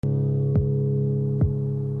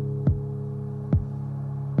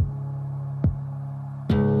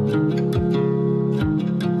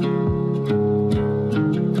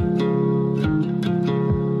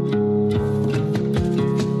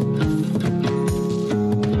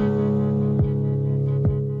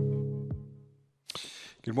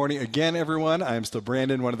Good morning again, everyone. I'm still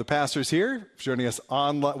Brandon, one of the pastors here. Joining us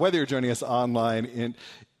online, whether you're joining us online,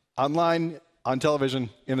 on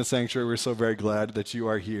television, in the sanctuary, we're so very glad that you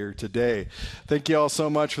are here today. Thank you all so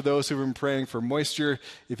much for those who've been praying for moisture.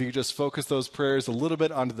 If you could just focus those prayers a little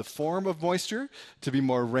bit onto the form of moisture, to be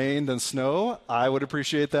more rain than snow, I would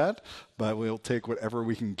appreciate that, but we'll take whatever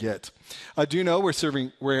we can get. I do know we're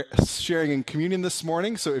sharing in communion this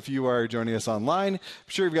morning, so if you are joining us online, I'm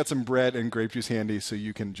sure you've got some bread and grape juice handy so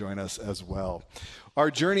you can join us as well. Our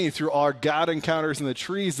journey through our God encounters in the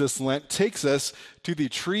trees this Lent takes us to the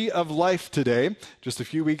Tree of Life today. Just a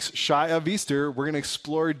few weeks shy of Easter, we're going to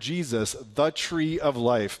explore Jesus, the Tree of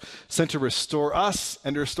Life, sent to restore us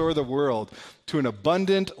and restore the world to an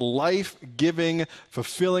abundant, life-giving,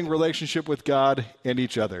 fulfilling relationship with God and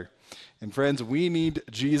each other. And friends, we need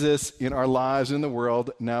Jesus in our lives and in the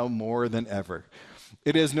world now more than ever.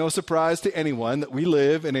 It is no surprise to anyone that we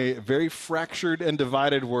live in a very fractured and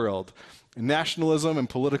divided world. Nationalism and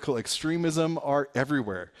political extremism are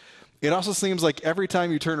everywhere. It also seems like every time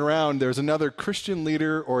you turn around, there's another Christian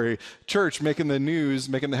leader or a church making the news,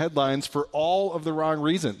 making the headlines for all of the wrong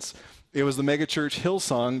reasons. It was the megachurch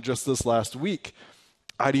Hillsong just this last week.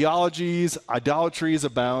 Ideologies, idolatries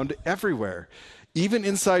abound everywhere. Even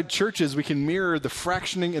inside churches, we can mirror the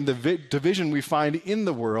fractioning and the division we find in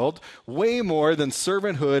the world way more than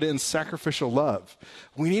servanthood and sacrificial love.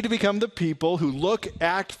 We need to become the people who look,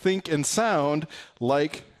 act, think, and sound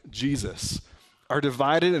like Jesus. Our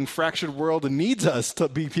divided and fractured world needs us to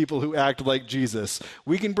be people who act like Jesus.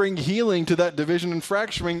 We can bring healing to that division and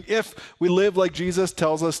fracturing if we live like Jesus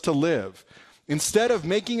tells us to live. Instead of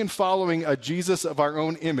making and following a Jesus of our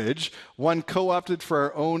own image, one co-opted for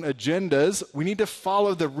our own agendas, we need to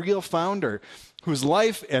follow the real founder, whose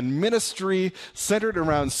life and ministry centered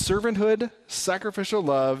around servanthood, sacrificial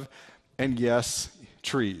love, and yes,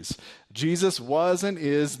 trees. Jesus was and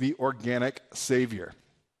is the organic Savior.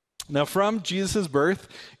 Now, from Jesus' birth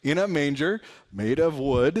in a manger made of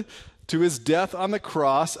wood, to his death on the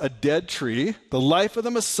cross, a dead tree, the life of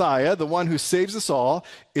the Messiah, the one who saves us all,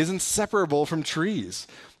 is inseparable from trees.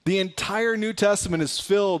 The entire New Testament is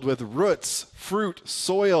filled with roots, fruit,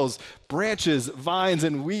 soils, branches, vines,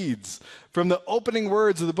 and weeds. From the opening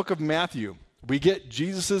words of the book of Matthew, we get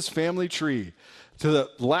Jesus' family tree. To the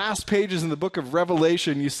last pages in the book of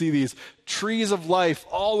Revelation, you see these trees of life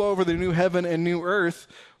all over the new heaven and new earth.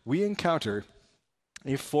 We encounter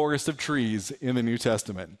a forest of trees in the New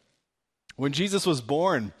Testament. When Jesus was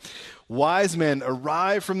born, wise men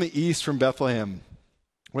arrived from the east from Bethlehem,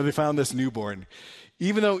 where they found this newborn.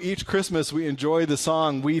 Even though each Christmas we enjoy the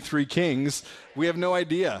song, We Three Kings, we have no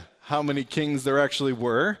idea how many kings there actually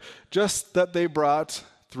were, just that they brought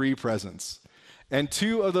 3 presents. And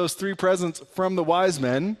 2 of those 3 presents from the wise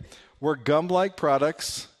men were gum-like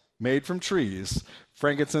products made from trees,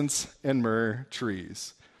 frankincense and myrrh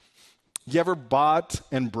trees. You ever bought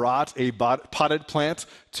and brought a potted plant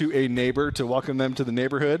to a neighbor to welcome them to the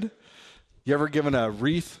neighborhood? You ever given a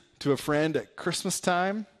wreath to a friend at Christmas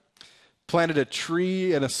time? Planted a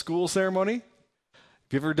tree at a school ceremony?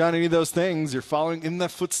 If you've ever done any of those things, you're following in the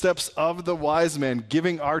footsteps of the wise men,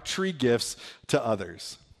 giving our tree gifts to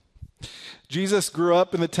others. Jesus grew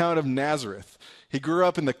up in the town of Nazareth. He grew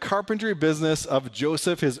up in the carpentry business of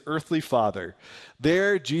Joseph, his earthly father.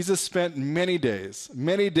 There, Jesus spent many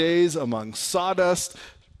days among sawdust,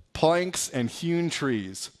 planks, and hewn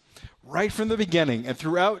trees. Right from the beginning and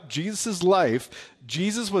throughout Jesus' life,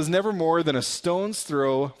 Jesus was never more than a stone's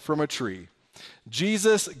throw from a tree.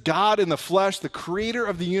 Jesus, God in the flesh, the creator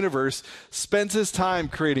of the universe, spends his time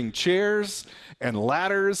creating chairs and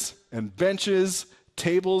ladders and benches,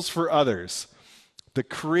 tables for others. The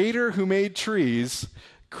creator who made trees,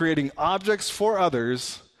 creating objects for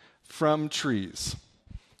others from trees.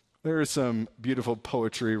 There is some beautiful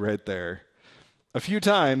poetry right there. A few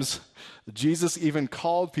times, Jesus even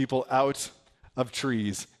called people out of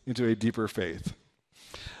trees into a deeper faith.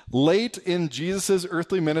 Late in Jesus'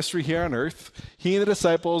 earthly ministry here on earth, he and the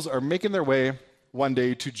disciples are making their way one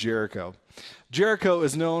day to Jericho. Jericho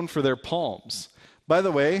is known for their palms. By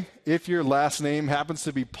the way, if your last name happens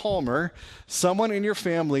to be Palmer, someone in your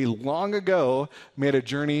family long ago made a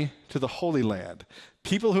journey to the Holy Land.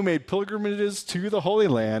 People who made pilgrimages to the Holy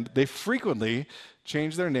Land, they frequently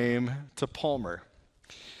changed their name to Palmer.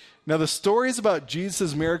 Now, the stories about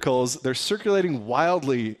Jesus' miracles, they're circulating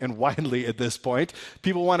wildly and widely at this point.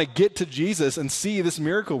 People want to get to Jesus and see this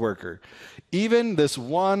miracle worker. Even this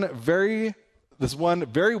one very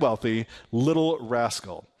wealthy little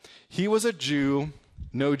rascal. He was a Jew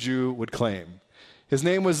no Jew would claim. His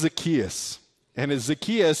name was Zacchaeus. And as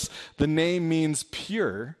Zacchaeus, the name means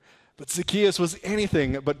pure, but Zacchaeus was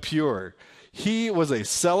anything but pure. He was a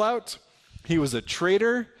sellout. He was a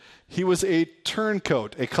traitor. He was a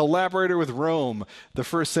turncoat, a collaborator with Rome, the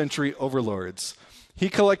first century overlords. He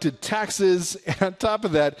collected taxes, and on top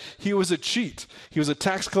of that, he was a cheat. He was a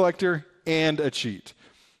tax collector and a cheat.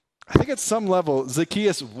 I think at some level,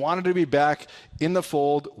 Zacchaeus wanted to be back in the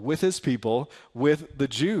fold with his people, with the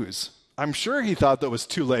Jews. I'm sure he thought that was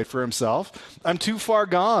too late for himself. I'm too far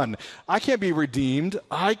gone. I can't be redeemed.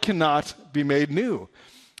 I cannot be made new.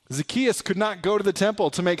 Zacchaeus could not go to the temple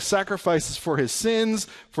to make sacrifices for his sins,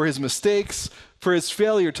 for his mistakes, for his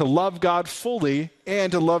failure to love God fully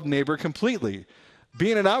and to love neighbor completely.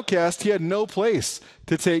 Being an outcast, he had no place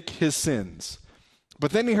to take his sins.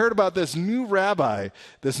 But then he heard about this new rabbi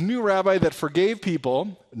that forgave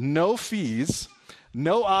people, no fees,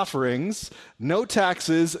 no offerings, no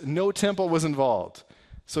taxes, no temple was involved.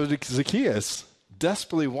 So Zacchaeus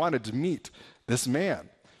desperately wanted to meet this man.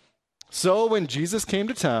 So when Jesus came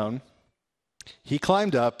to town, he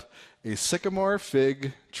climbed up a sycamore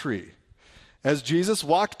fig tree. As Jesus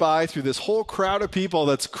walked by through this whole crowd of people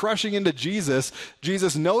that's crushing into Jesus,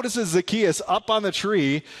 Jesus notices Zacchaeus up on the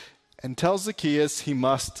tree and tells Zacchaeus he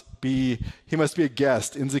must be a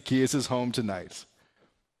guest in Zacchaeus' home tonight.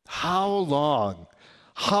 How long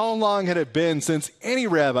had it been since any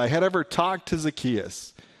rabbi had ever talked to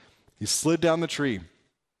Zacchaeus? He slid down the tree.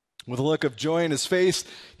 With a look of joy in his face,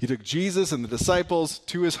 he took Jesus and the disciples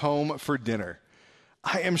to his home for dinner.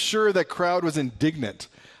 I am sure that crowd was indignant.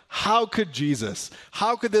 How could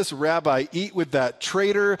this rabbi eat with that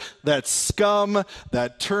traitor, that scum,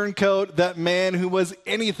 that turncoat, that man who was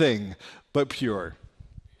anything but pure?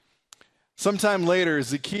 Sometime later,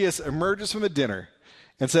 Zacchaeus emerges from the dinner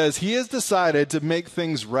and says he has decided to make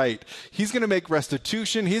things right. He's going to make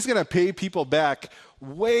restitution. He's going to pay people back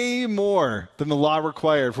way more than the law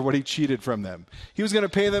required for what he cheated from them. He was going to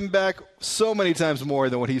pay them back so many times more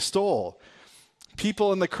than what he stole.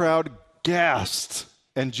 People in the crowd gasped.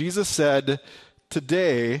 And Jesus said,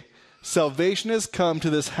 "Today, salvation has come to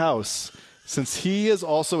this house, since he is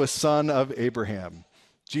also a son of Abraham."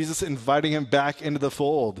 Jesus inviting him back into the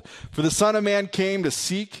fold. For the Son of Man came to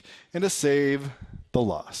seek and to save the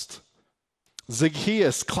lost.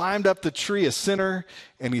 Zacchaeus climbed up the tree a sinner,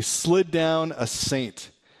 and he slid down a saint.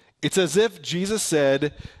 It's as if Jesus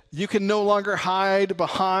said, you can no longer hide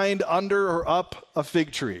behind, under, or up a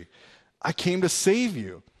fig tree. I came to save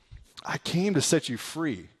you. I came to set you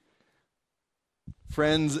free.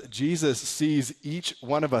 Friends, Jesus sees each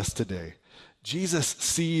one of us today. Jesus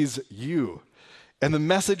sees you. And the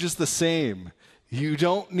message is the same. You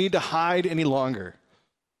don't need to hide any longer.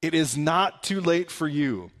 It is not too late for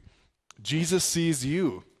you. Jesus sees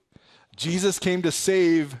you. Jesus came to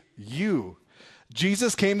save you.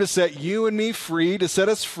 Jesus came to set you and me free, to set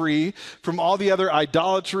us free from all the other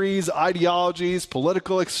idolatries, ideologies,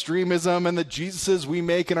 political extremism, and the Jesuses we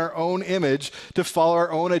make in our own image to follow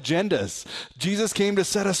our own agendas. Jesus came to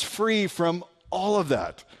set us free from all of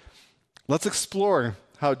that. Let's explore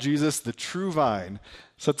how Jesus, the true vine,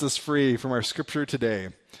 sets us free from our scripture today.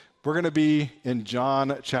 We're going to be in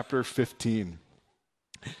John chapter 15.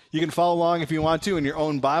 You can follow along if you want to in your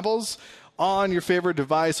own Bibles, on your favorite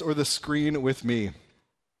device, or the screen with me.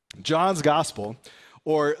 John's Gospel,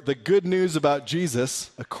 or the good news about Jesus,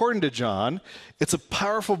 according to John, it's a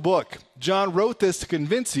powerful book. John wrote this to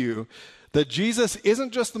convince you that Jesus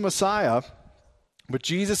isn't just the Messiah, but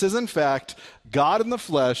Jesus is in fact God in the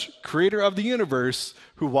flesh, creator of the universe,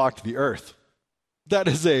 who walked the earth. That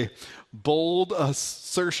is a bold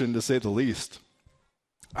assertion, to say the least.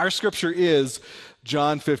 Our scripture is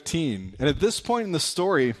John 15. And at this point in the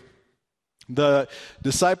story, the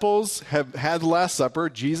disciples have had the Last Supper.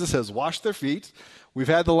 Jesus has washed their feet. We've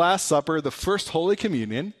had the Last Supper, the first Holy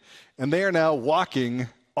Communion, and they are now walking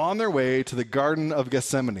on their way to the Garden of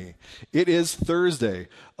Gethsemane. It is Thursday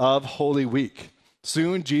of Holy Week.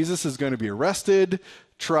 Soon, Jesus is going to be arrested,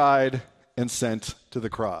 tried, and sent to the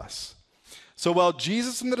cross. So while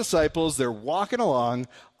Jesus and the disciples, they're walking along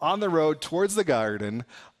on the road towards the garden,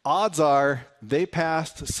 odds are they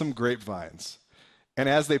passed some grapevines. And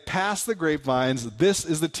as they pass the grapevines, this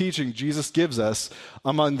is the teaching Jesus gives us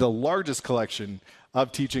among the largest collection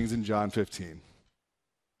of teachings in John 15.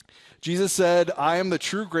 Jesus said, "I am the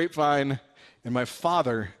true grapevine, and my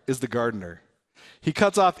Father is the gardener. He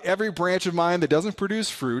cuts off every branch of mine that doesn't produce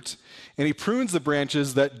fruit, and he prunes the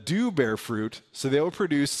branches that do bear fruit, so they will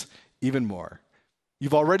produce even more.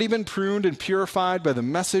 You've already been pruned and purified by the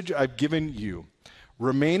message I've given you.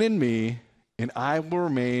 Remain in me, and I will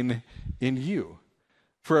remain in you.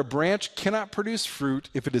 For a branch cannot produce fruit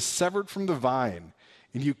if it is severed from the vine,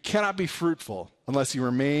 and you cannot be fruitful unless you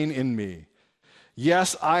remain in me.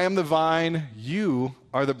 Yes, I am the vine, you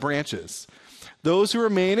are the branches. Those who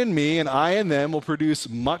remain in me and I in them will produce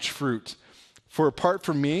much fruit. For apart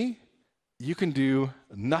from me, you can do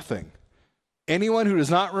nothing. Anyone who does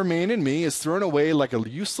not remain in me is thrown away like a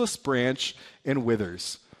useless branch and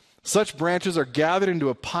withers. Such branches are gathered into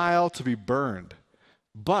a pile to be burned.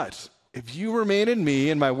 But if you remain in me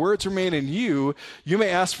and my words remain in you, you may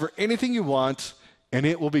ask for anything you want and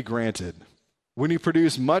it will be granted. When you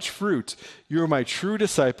produce much fruit, you are my true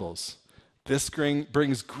disciples. This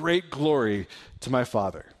brings great glory to my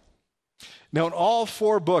Father. Now, in all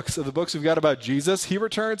 4 books of the books we've got about Jesus, he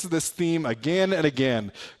returns to this theme again and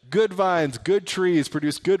again. Good vines, good trees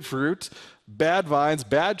produce good fruit. Bad vines,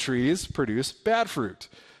 bad trees produce bad fruit.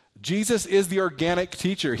 Jesus is the organic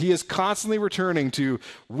teacher. He is constantly returning to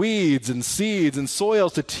weeds and seeds and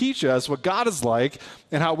soils to teach us what God is like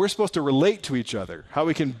and how we're supposed to relate to each other, how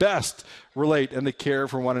we can best relate and to care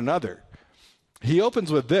for one another. He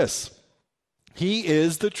opens with this. He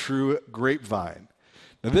is the true grapevine.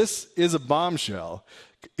 Now, this is a bombshell.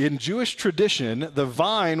 In Jewish tradition, the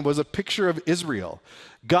vine was a picture of Israel.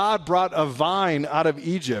 God brought a vine out of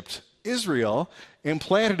Egypt, Israel, and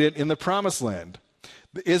planted it in the promised land.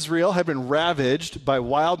 Israel had been ravaged by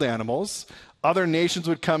wild animals. Other nations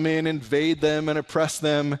would come in, invade them, and oppress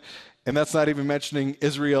them. And that's not even mentioning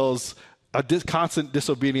Israel's constant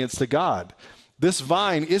disobedience to God. This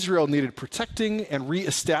vine, Israel needed protecting and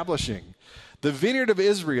reestablishing. The vineyard of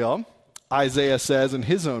Israel, Isaiah says in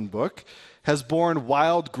his own book, has borne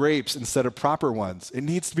wild grapes instead of proper ones. It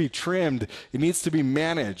needs to be trimmed. It needs to be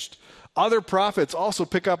managed. Other prophets also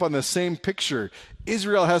pick up on the same picture.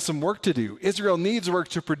 Israel has some work to do. Israel needs work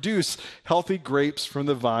to produce healthy grapes from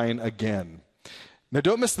the vine again. Now,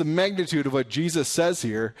 don't miss the magnitude of what Jesus says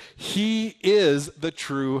here. He is the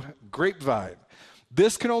true grapevine.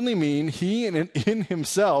 This can only mean he in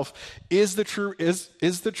himself is the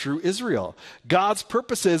true Israel. God's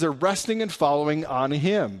purposes are resting and following on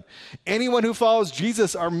him. Anyone who follows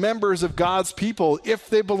Jesus are members of God's people if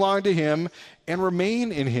they belong to him and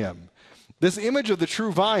remain in him. This image of the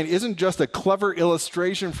true vine isn't just a clever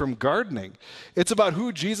illustration from gardening. It's about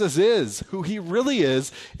who Jesus is, who he really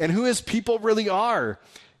is, and who his people really are,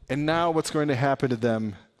 and now what's going to happen to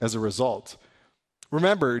them as a result.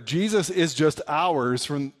 Remember, Jesus is just hours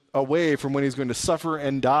away from when he's going to suffer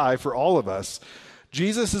and die for all of us.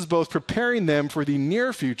 Jesus is both preparing them for the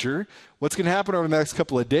near future, what's going to happen over the next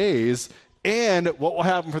couple of days, and what will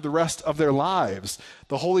happen for the rest of their lives.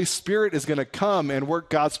 The Holy Spirit is going to come and work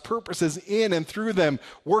God's purposes in and through them,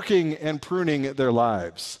 working and pruning their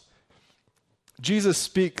lives. Jesus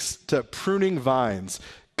speaks to pruning vines,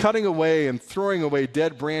 cutting away and throwing away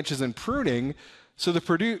dead branches and pruning so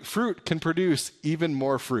the fruit can produce even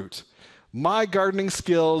more fruit. My gardening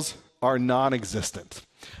skills are non-existent.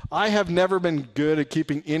 I have never been good at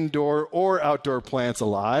keeping indoor or outdoor plants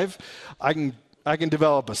alive. I can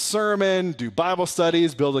develop a sermon, do Bible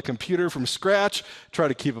studies, build a computer from scratch, try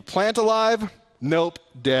to keep a plant alive. Nope,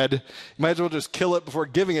 dead. You might as well just kill it before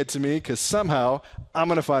giving it to me because somehow I'm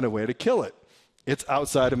going to find a way to kill it. It's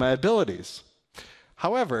outside of my abilities.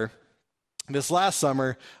 However, this last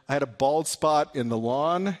summer, I had a bald spot in the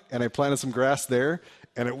lawn, and I planted some grass there,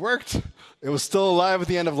 and it worked. It was still alive at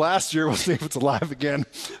the end of last year. We'll see if it's alive again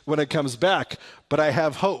when it comes back. But I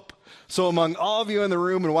have hope. So among all of you in the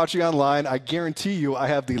room and watching online, I guarantee you I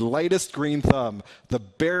have the lightest green thumb, the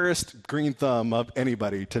barest green thumb of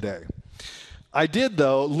anybody today. I did,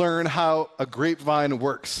 though, learn how a grapevine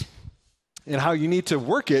works and how you need to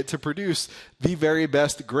work it to produce the very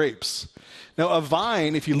best grapes. Now, a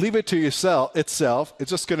vine, if you leave it to itself, it's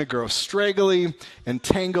just going to grow straggly and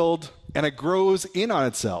tangled, and it grows in on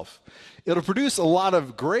itself. It'll produce a lot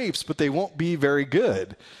of grapes, but they won't be very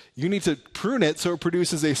good. You need to prune it so it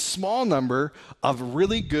produces a small number of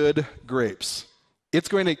really good grapes.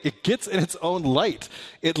 It gets in its own light.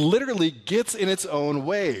 It literally gets in its own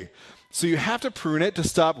way. So you have to prune it to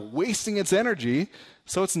stop wasting its energy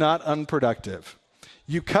so it's not unproductive.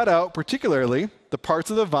 You cut out, particularly, the parts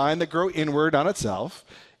of the vine that grow inward on itself,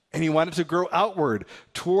 and you want it to grow outward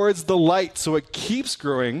towards the light so it keeps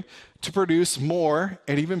growing to produce more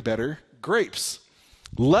and even better grapes.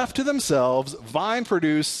 Left to themselves, vine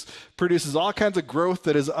produces all kinds of growth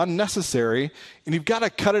that is unnecessary, and you've got to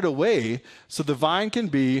cut it away so the vine can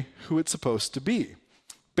be who it's supposed to be.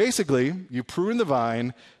 Basically, you prune the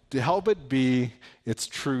vine to help it be its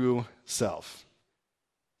true self.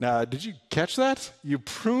 Now, did you catch that? You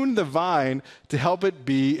prune the vine to help it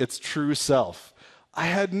be its true self. I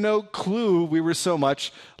had no clue we were so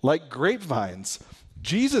much like grapevines.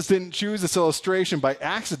 Jesus didn't choose this illustration by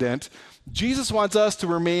accident. Jesus wants us to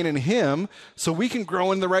remain in him so we can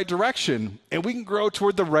grow in the right direction and we can grow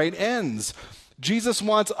toward the right ends. Jesus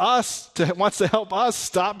wants to help us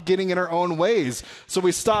stop getting in our own ways so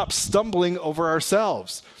we stop stumbling over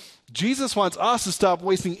ourselves. Jesus wants us to stop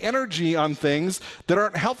wasting energy on things that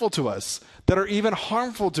aren't helpful to us, that are even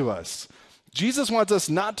harmful to us. Jesus wants us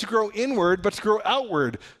not to grow inward, but to grow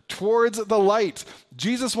outward towards the light.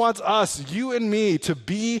 Jesus wants us, you and me, to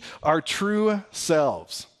be our true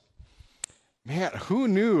selves. Man, who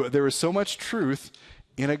knew there was so much truth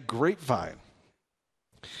in a grapevine?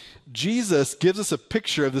 Jesus gives us a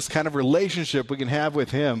picture of this kind of relationship we can have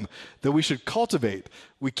with him that we should cultivate.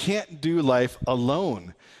 We can't do life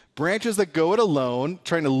alone. Branches that go it alone,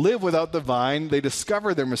 trying to live without the vine, they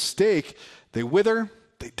discover their mistake, they wither,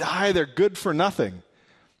 they die, they're good for nothing.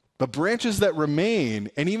 But branches that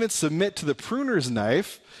remain and even submit to the pruner's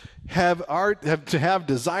knife have to have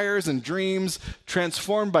desires and dreams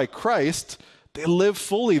transformed by Christ. They live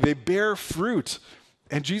fully, they bear fruit.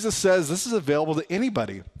 And Jesus says this is available to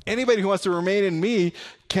anybody. Anybody who wants to remain in me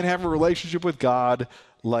can have a relationship with God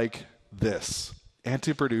like this and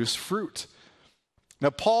to produce fruit. Now,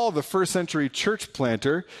 Paul, the first century church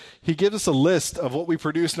planter, he gives us a list of what we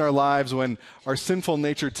produce in our lives when our sinful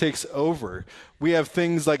nature takes over. We have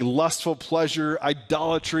things like lustful pleasure,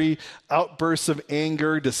 idolatry, outbursts of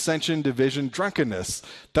anger, dissension, division, drunkenness.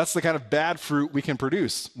 That's the kind of bad fruit we can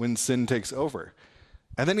produce when sin takes over.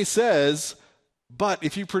 And then he says, but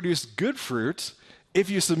if you produce good fruit, if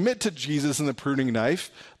you submit to Jesus and the pruning knife,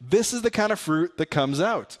 this is the kind of fruit that comes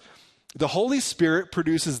out. The Holy Spirit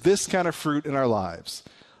produces this kind of fruit in our lives: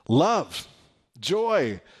 love,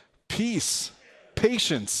 joy, peace,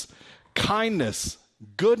 patience, kindness,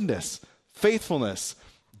 goodness, faithfulness,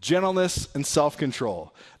 gentleness, and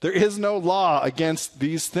self-control. There is no law against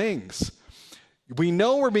these things. We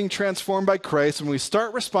know we're being transformed by Christ when we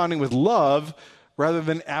start responding with love rather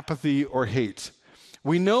than apathy or hate.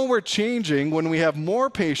 We know we're changing when we have more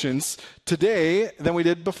patience today than we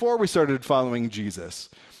did before we started following Jesus.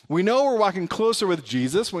 We know we're walking closer with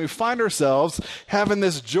Jesus when we find ourselves having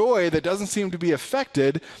this joy that doesn't seem to be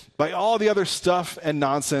affected by all the other stuff and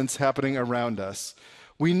nonsense happening around us.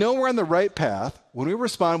 We know we're on the right path when we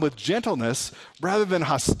respond with gentleness rather than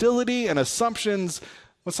hostility and assumptions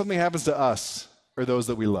when something happens to us or those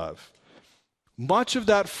that we love. Much of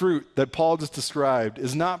that fruit that Paul just described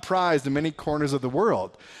is not prized in many corners of the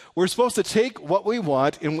world. We're supposed to take what we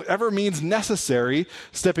want in whatever means necessary,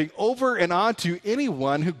 stepping over and onto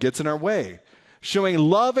anyone who gets in our way, showing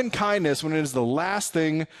love and kindness when it is the last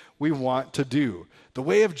thing we want to do. The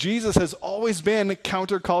way of Jesus has always been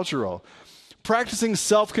countercultural. Practicing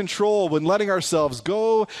self-control when letting ourselves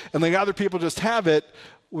go and letting other people just have it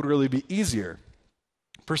would really be easier.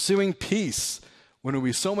 Pursuing peace when it would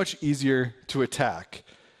be so much easier to attack.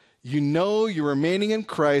 You know you're remaining in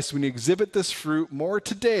Christ when you exhibit this fruit more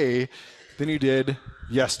today than you did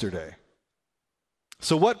yesterday.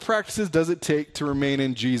 So what practices does it take to remain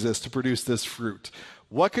in Jesus to produce this fruit?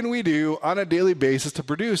 What can we do on a daily basis to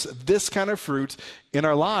produce this kind of fruit in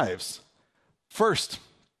our lives? First,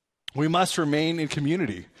 we must remain in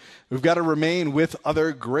community. We've got to remain with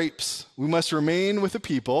other grapes. We must remain with the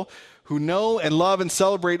people who know and love and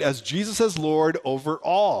celebrate as Jesus as Lord over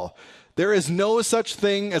all. There is no such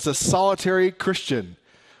thing as a solitary Christian.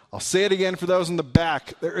 I'll say it again for those in the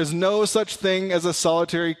back. There is no such thing as a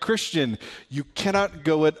solitary Christian. You cannot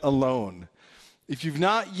go it alone. If you've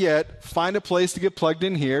not yet find a place to get plugged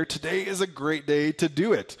in here, today is a great day to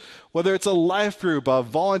do it. Whether it's a life group, a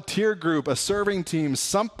volunteer group, a serving team,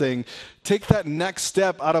 something, take that next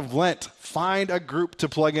step out of Lent. Find a group to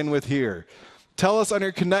plug in with here. Tell us on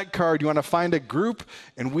your Connect card you want to find a group,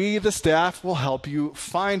 and we, the staff, will help you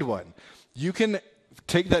find one. You can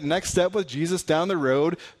take that next step with Jesus down the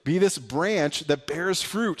road, be this branch that bears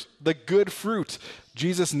fruit, the good fruit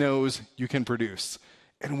Jesus knows you can produce.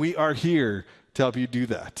 And we are here to help you do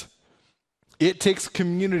that. It takes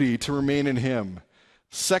community to remain in him.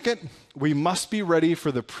 Second, we must be ready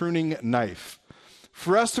for the pruning knife.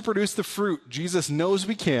 For us to produce the fruit Jesus knows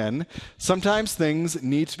we can, sometimes things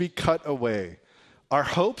need to be cut away. Our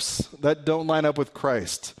hopes that don't line up with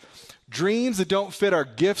Christ. Dreams that don't fit our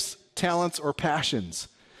gifts, talents, or passions.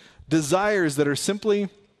 Desires that are simply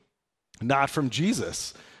not from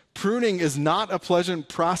Jesus. Pruning is not a pleasant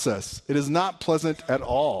process. It is not pleasant at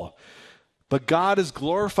all. But God is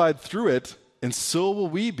glorified through it, and so will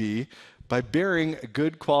we be by bearing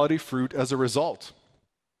good quality fruit as a result.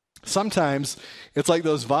 Sometimes it's like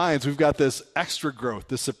those vines. We've got this extra growth,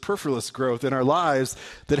 this superfluous growth in our lives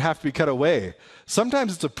that have to be cut away.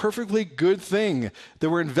 Sometimes it's a perfectly good thing that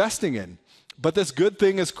we're investing in. But this good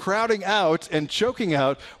thing is crowding out and choking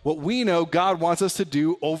out what we know God wants us to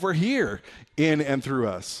do over here in and through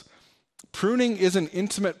us. Pruning is an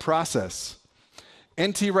intimate process.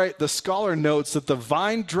 N.T. Wright, the scholar, notes that the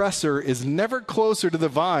vine dresser is never closer to the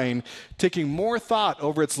vine, taking more thought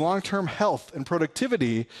over its long-term health and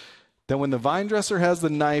productivity than when the vine dresser has the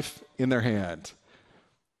knife in their hand.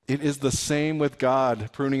 It is the same with God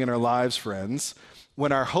pruning in our lives, friends.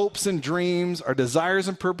 When our hopes and dreams, our desires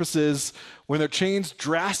and purposes, when they're changed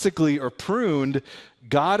drastically or pruned,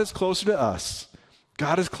 God is closer to us.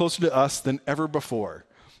 God is closer to us than ever before.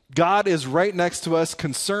 God is right next to us,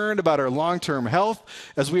 concerned about our long-term health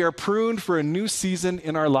as we are pruned for a new season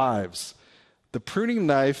in our lives. The pruning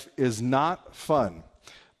knife is not fun,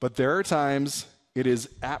 but there are times it is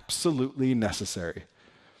absolutely necessary.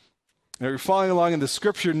 Now, if you're following along in the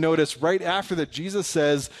scripture, notice right after that Jesus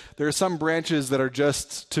says there are some branches that are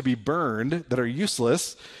just to be burned, that are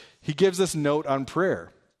useless. He gives this note on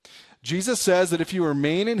prayer. Jesus says that if you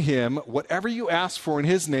remain in him, whatever you ask for in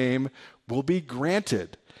his name will be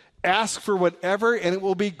granted. Ask for whatever and it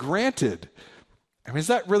will be granted. I mean, is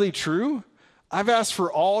that really true? I've asked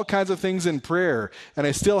for all kinds of things in prayer, and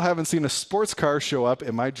I still haven't seen a sports car show up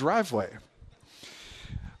in my driveway.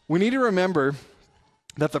 We need to remember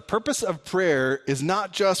that the purpose of prayer is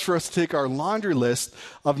not just for us to take our laundry list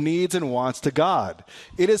of needs and wants to God.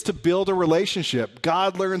 It is to build a relationship.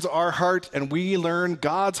 God learns our heart, and we learn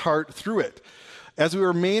God's heart through it. As we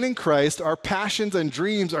remain in Christ, our passions and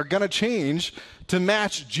dreams are going to change to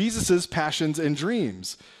match Jesus' passions and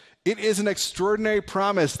dreams. It is an extraordinary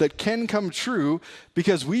promise that can come true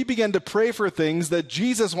because we begin to pray for things that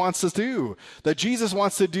Jesus wants us to do, that Jesus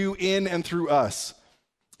wants to do in and through us.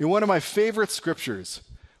 In one of my favorite scriptures,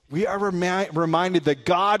 we are reminded that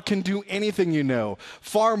God can do anything,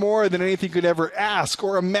 far more than anything you could ever ask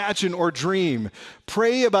or imagine or dream.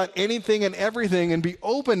 Pray about anything and everything and be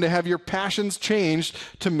open to have your passions changed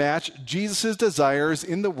to match Jesus' desires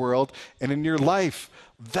in the world and in your life.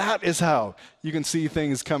 That is how you can see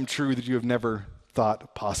things come true that you have never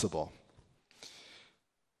thought possible.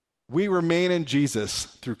 We remain in Jesus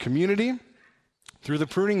through community, through the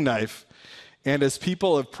pruning knife, and as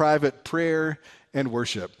people of private prayer and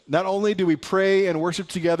worship. Not only do we pray and worship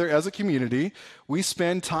together as a community, we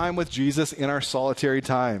spend time with Jesus in our solitary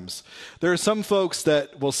times. There are some folks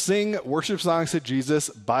that will sing worship songs to Jesus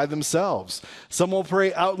by themselves. Some will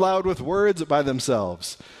pray out loud with words by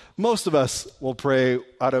themselves. Most of us will pray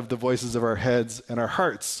out of the voices of our heads and our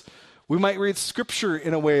hearts. We might read scripture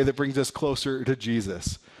in a way that brings us closer to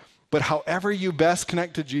Jesus. But however you best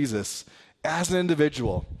connect to Jesus as an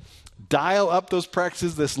individual, dial up those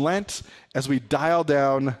practices this Lent as we dial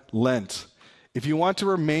down Lent. If you want to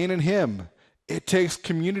remain in him, it takes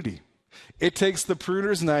community. It takes the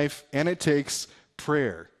pruner's knife, and it takes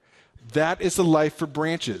prayer. That is the life for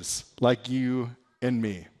branches like you and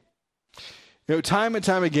me. Time and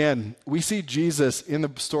time again, we see Jesus in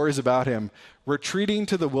the stories about him retreating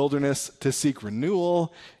to the wilderness to seek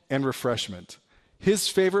renewal and refreshment. His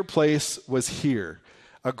favorite place was here,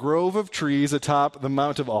 a grove of trees atop the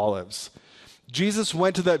Mount of Olives. Jesus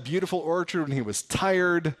went to that beautiful orchard when he was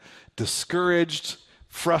tired, discouraged,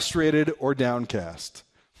 frustrated, or downcast.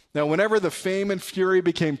 Now, whenever the fame and fury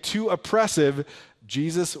became too oppressive,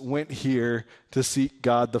 Jesus went here to seek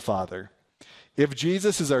God the Father. If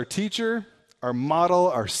Jesus is our teacher, our model,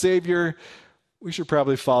 our Savior, we should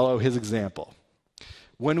probably follow his example.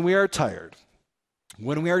 When we are tired,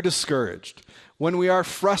 when we are discouraged, when we are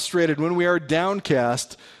frustrated, when we are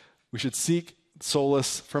downcast, we should seek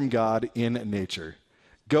solace from God in nature.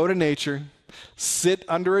 Go to nature, sit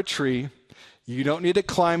under a tree. You don't need to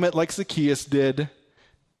climb it like Zacchaeus did,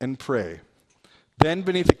 and pray. Then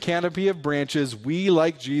beneath a canopy of branches, we,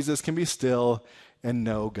 like Jesus, can be still and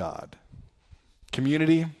know God.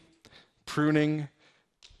 Community, pruning,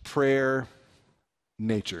 prayer,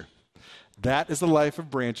 nature. That is the life of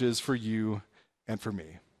branches for you and for me.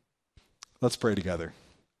 Let's pray together.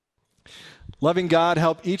 Loving God,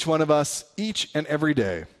 help each one of us, each and every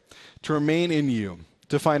day, to remain in you,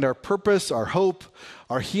 to find our purpose, our hope,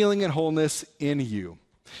 our healing and wholeness in you.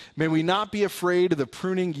 May we not be afraid of the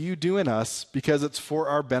pruning you do in us because it's for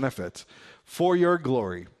our benefit, for your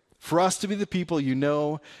glory, for us to be the people you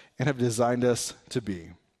know and have designed us to be.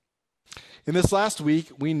 In this last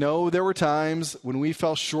week, we know there were times when we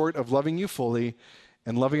fell short of loving you fully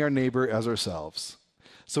and loving our neighbor as ourselves.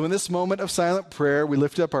 So in this moment of silent prayer, we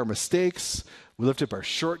lift up our mistakes, we lift up our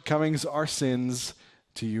shortcomings, our sins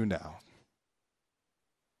to you now.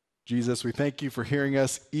 Jesus, we thank you for hearing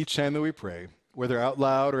us each time that we pray, whether out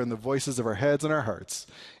loud or in the voices of our heads and our hearts.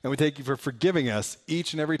 And we thank you for forgiving us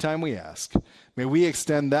each and every time we ask. May we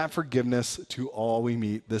extend that forgiveness to all we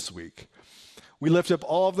meet this week. We lift up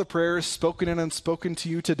all of the prayers spoken and unspoken to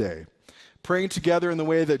you today, praying together in the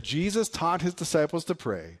way that Jesus taught his disciples to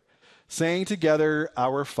pray, saying together,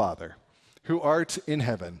 Our Father, who art in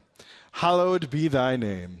heaven, hallowed be thy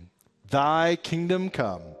name. Thy kingdom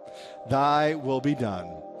come, thy will be done,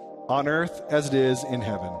 on earth as it is in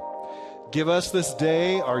heaven. Give us this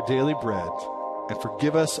day our daily bread, and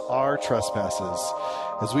forgive us our trespasses,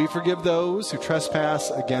 as we forgive those who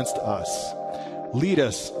trespass against us. Lead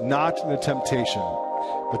us not into temptation,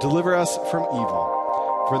 but deliver us from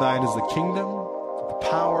evil. For thine is the kingdom, the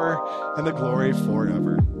power, and the glory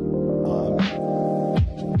forever.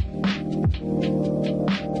 Amen.